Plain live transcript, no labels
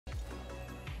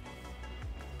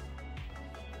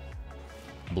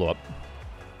Blew up.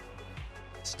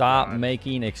 Stop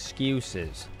making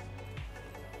excuses.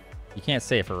 You can't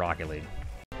say it for Rocket League.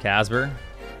 Casper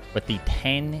with the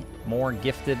 10 more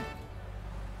gifted.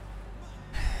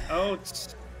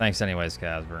 Oats. Thanks anyways,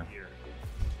 Casper.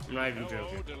 I'm not even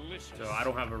joking. So I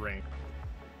don't have a ring.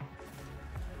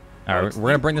 All right, we're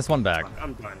gonna bring this one back.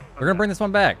 I'm done. We're gonna bring this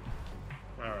one back.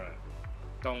 All right.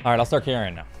 Don't. All right, I'll start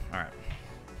carrying now. All right.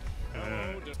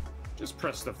 Just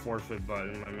press the forfeit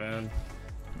button, my man.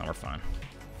 No, we're fine.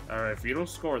 All right, if you don't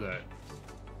score that.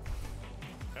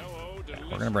 Yeah,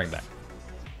 we're gonna bring it back.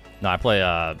 No, I play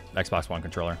Xbox One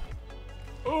controller.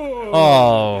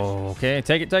 Oh, okay.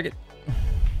 Take it, take it.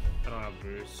 I don't have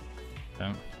boost.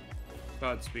 Okay.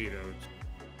 Godspeed, Oats.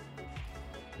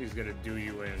 He's gonna do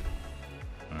you in.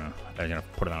 I thought he was gonna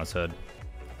put it on his head.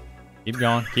 Keep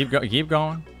going, keep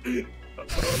going.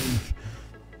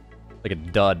 Like a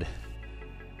dud.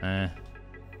 Oh,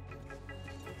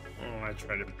 I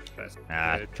tried to press.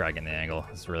 Try getting the angle.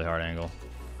 It's a really hard angle.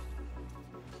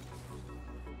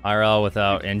 IRL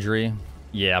without injury?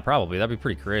 Yeah, probably. That'd be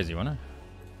pretty crazy, wouldn't it?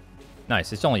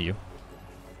 Nice. It's only you.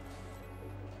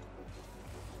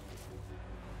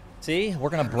 See, we're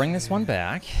gonna bring this one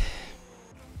back.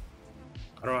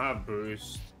 I don't have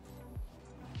boost.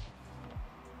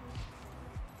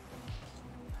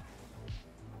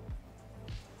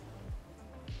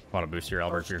 Want to boost here,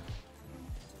 Albert? Here.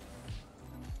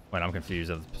 Wait, I'm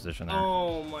confused of the position there.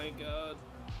 Oh my god.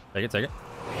 Take it, take it.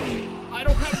 I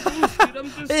don't have boost, dude. I'm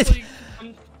just like.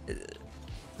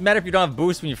 Doesn't matter if you don't have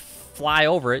boost when you fly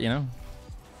over it, you know?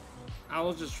 I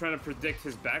was just trying to predict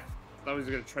his back. I thought he was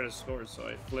gonna try to score, so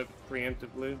I flipped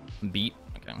preemptively. Beat.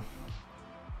 Okay.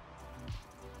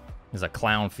 There's a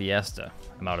clown fiesta.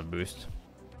 I'm out of boost.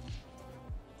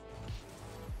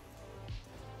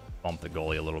 Bump the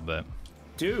goalie a little bit.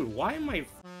 Dude, why am I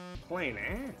playing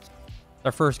ass?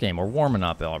 Our first game. We're warming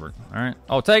up, Albert. All right.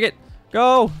 Oh, take it.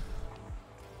 Go.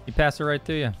 He passed it right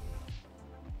to you.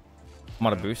 I'm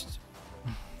out of boost.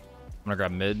 I'm gonna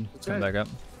grab mid. Come back up.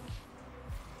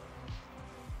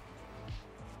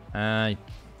 I'm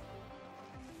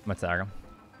gonna tag him.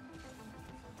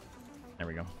 There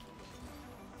we go.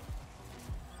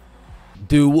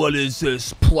 Dude, what is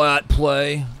this? Plat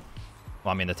play?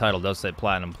 Well, I mean, the title does say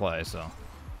platinum play, so.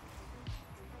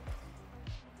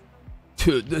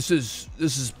 Dude, this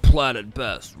is plat at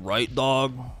best, right,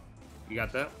 dog? You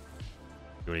got that?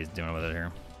 See what he's doing with it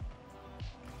here.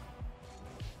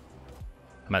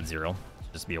 I'm at 0.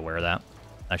 Just be aware of that.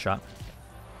 Nice shot.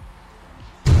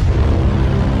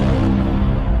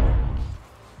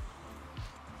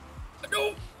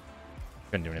 No.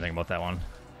 Couldn't do anything about that one.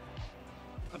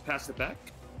 I passed it back.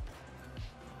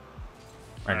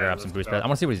 I grab some boost pads. I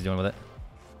want to see what he's doing with it.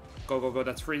 Go, go, go.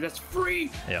 That's free. That's free.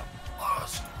 Yeah.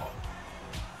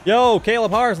 Yo,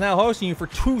 Caleb Haar is now hosting you for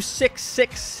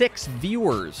 2666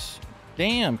 viewers.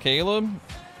 Damn, Caleb.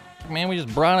 Man, we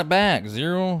just brought it back.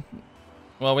 0.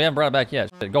 Well, we haven't brought it back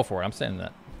yet. Go for it. I'm saying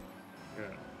that. Yeah.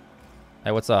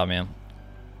 Hey, what's up, man?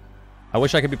 I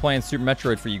wish I could be playing Super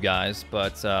Metroid for you guys,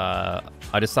 but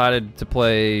I decided to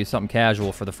play something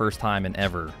casual for the first time in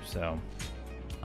ever, so